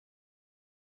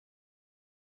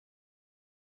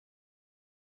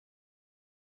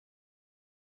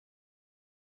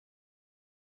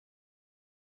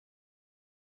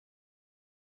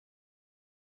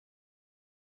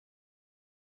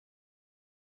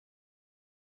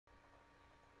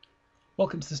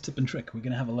Welcome to this tip and trick. We're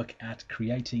going to have a look at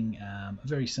creating a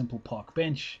very simple park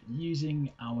bench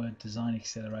using our design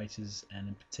accelerators and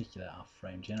in particular our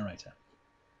frame generator.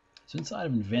 So inside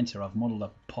of Inventor I've modeled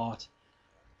up a part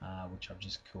which I've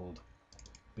just called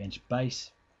bench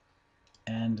base,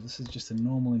 and this is just a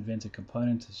normal Inventor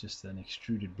component. It's just an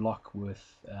extruded block with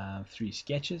 3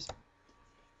 sketches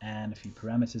and a few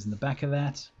parameters in the back of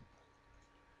that.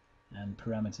 And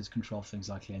parameters control things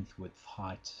like length, width,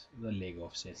 height, the leg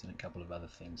offset, and a couple of other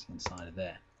things inside of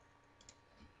there.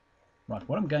 Right,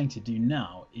 what I'm going to do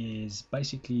now is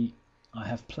basically I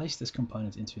have placed this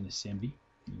component into an assembly.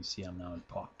 You can see I'm now in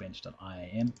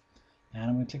parkbench.iam, and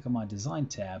I'm going to click on my design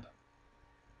tab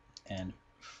and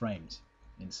frames,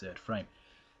 insert frame.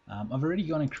 I've already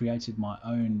gone and created my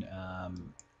own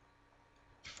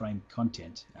frame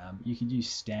content. You could use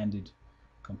standard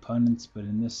components, but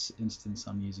in this instance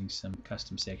I'm using some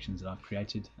custom sections that I've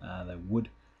created. They're wood.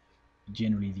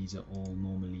 Generally these are all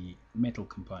normally metal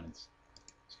components.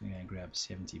 Just going to go and grab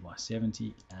 70 by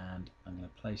 70 and I'm going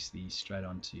to place these straight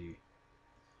onto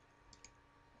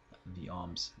the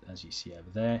arms as you see over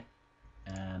there,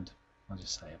 and I'll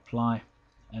just say apply,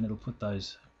 and it'll put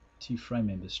those 2 frame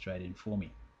members straight in for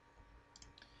me.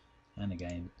 And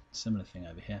again, similar thing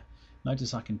over here.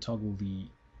 Notice I can toggle the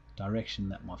direction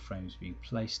that my frame is being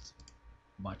placed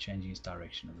by changing its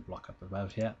direction in the block up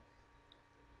above here,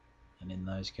 and in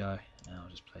those go, and I'll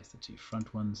just place the 2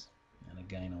 front ones, and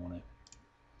again I want to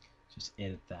just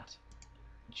edit that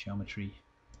geometry,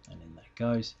 and in that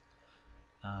goes.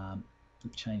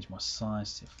 Change my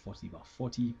size to 40 by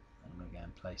 40, and I'm going to go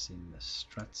and place in the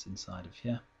struts inside of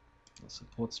here, the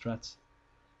support struts,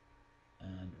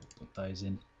 and we'll put those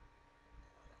in.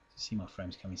 See my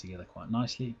frames coming together quite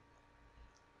nicely.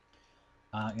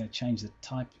 I'm going to change the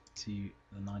type to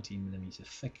the 19mm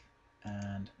thick,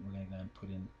 and we're going to go and put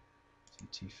in some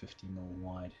 250mm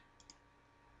wide.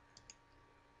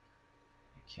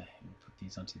 Okay, we'll put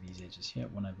these onto these edges here,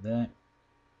 one over there.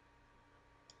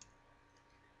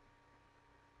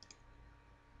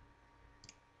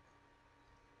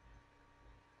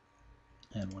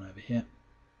 And one over here.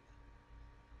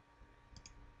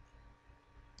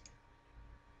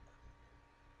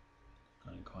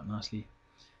 Got in quite nicely.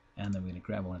 And then we're going to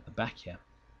grab one at the back here,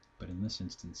 but in this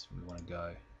instance we want to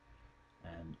go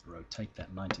and rotate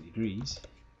that 90 degrees,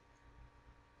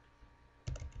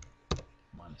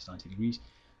 minus 90 degrees,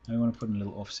 and we want to put in a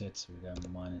little offset, so we go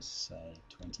minus say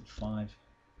 25,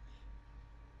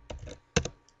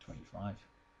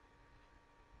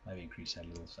 maybe increase that a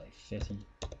little, say 30.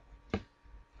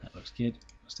 That looks good.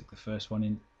 I'll stick the first one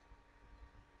in.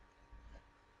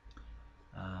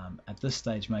 At this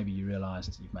stage maybe you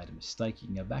realized you've made a mistake. You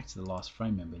can go back to the last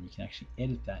frame member and you can actually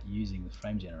edit that using the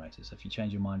frame generator. So if you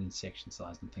change your mind in section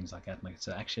size and things like that, make it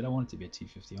so actually I don't want it to be a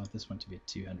 250, I want this one to be a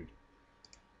 200.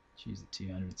 Choose the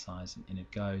 200 size and in it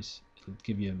goes. It'll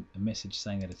give you a message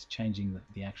saying that it's changing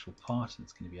the actual part, and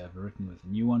it's going to be overwritten with a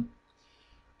new one.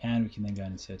 And we can then go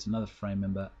and insert another frame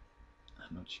member,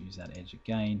 and we'll choose that edge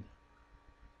again,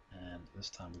 and this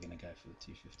time we're going to go for the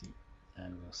 250.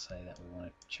 And we'll say that we want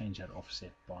to change that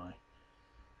offset by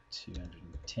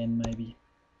 210 maybe.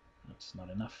 That's not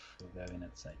enough. We'll go in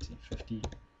at say 250.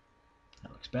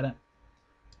 That looks better.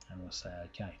 And we'll say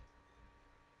OK.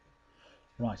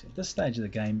 Right, at this stage of the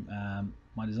game,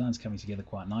 my design's coming together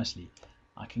quite nicely.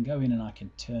 I can go in and I can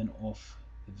turn off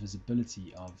the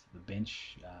visibility of the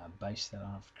bench base that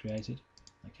I've created.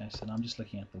 Okay, so now I'm just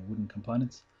looking at the wooden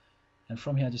components. And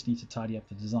from here I just need to tidy up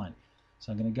the design.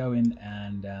 So I'm going to go in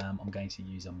and I'm going to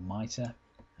use a miter,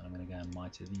 and I'm going to go and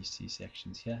miter these 2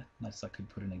 sections here. Notice I could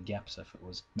put in a gap, so if it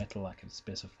was metal I could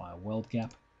specify a weld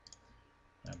gap.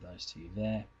 Grab those 2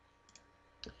 there.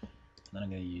 And then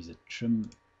I'm going to use a trim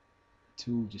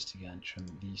tool just to go and trim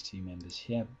these 2 members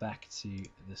here back to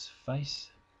this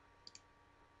face.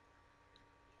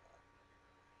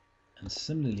 And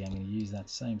similarly I'm going to use that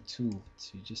same tool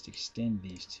to just extend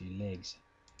these 2 legs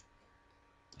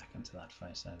back onto that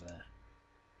face over there.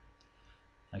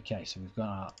 Okay, so we've got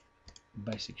our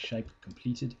basic shape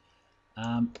completed.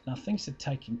 Now things to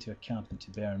take into account and to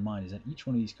bear in mind is that each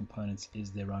one of these components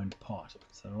is their own part.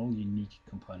 So they're all unique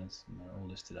components, and they're all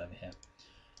listed over here.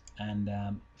 And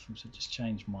so just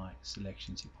change my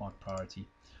selection to part priority.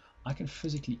 I can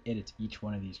physically edit each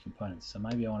one of these components. So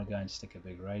maybe I want to go and stick a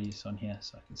big radius on here,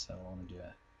 so I can say I want to do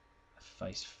a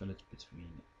face fillet between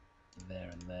there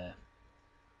and there,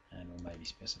 and we'll maybe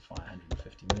specify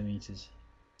 150mm.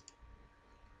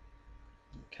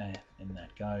 Okay, in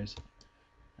that goes,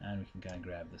 and we can go and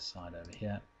grab this side over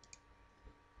here.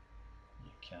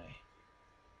 Okay,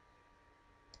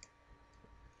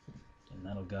 and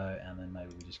that'll go, and then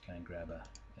maybe we just go and grab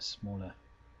a smaller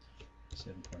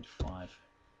 7.5 on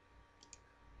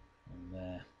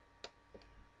there,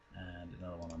 and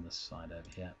another one on this side over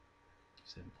here,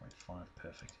 7.5,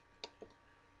 perfect.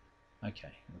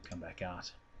 Okay, we'll come back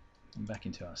out and back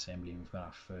into our assembly, and we've got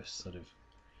our first sort of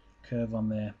curve on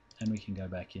there, and we can go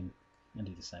back in and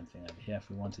do the same thing over here if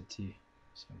we wanted to.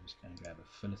 So I'm just going to grab a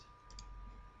fillet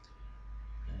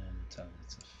and tell it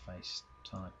it's a face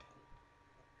type.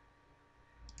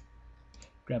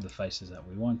 Grab the faces that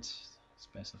we want,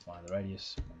 specify the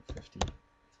radius 150,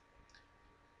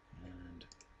 and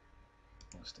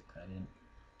we'll stick that in.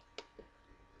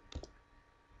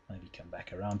 Maybe come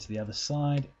back around to the other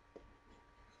side,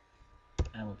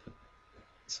 and we'll put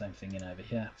the same thing in over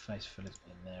here, face fillet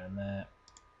in there and there,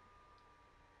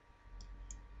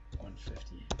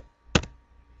 150.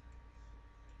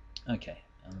 Okay,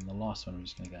 and then the last one we're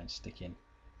just going to go and stick in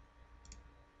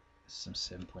some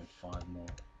 7.5 more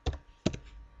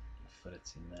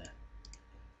fillets in there.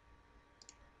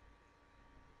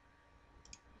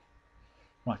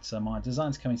 Right, so my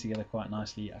design's coming together quite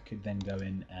nicely. I could then go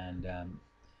in and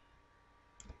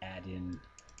add in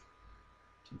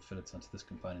some fillets onto this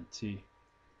component too.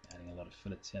 Adding a lot of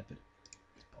fillets here, but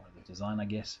it's part of the design, I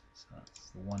guess. So that's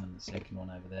the one and the second one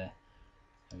over there.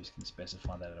 I'm just going to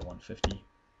specify that at a 150.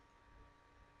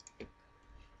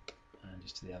 And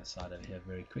just to the other side over here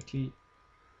very quickly.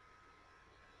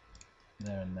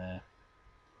 There and there.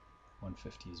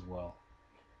 150 as well.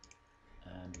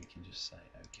 And we can just say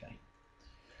OK.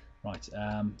 Right,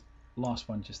 last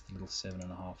one, just a little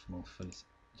 7.5mm fillet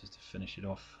just to finish it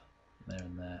off. There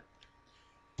and there.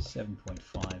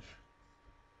 7.5.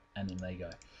 And then they go.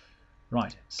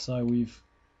 Right, so we've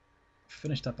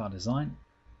finished up our design,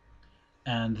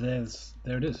 and there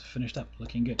it is, finished up,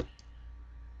 looking good.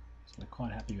 So we're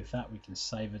quite happy with that. We can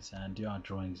save it and do our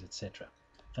drawings, etc.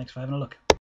 Thanks for having a look.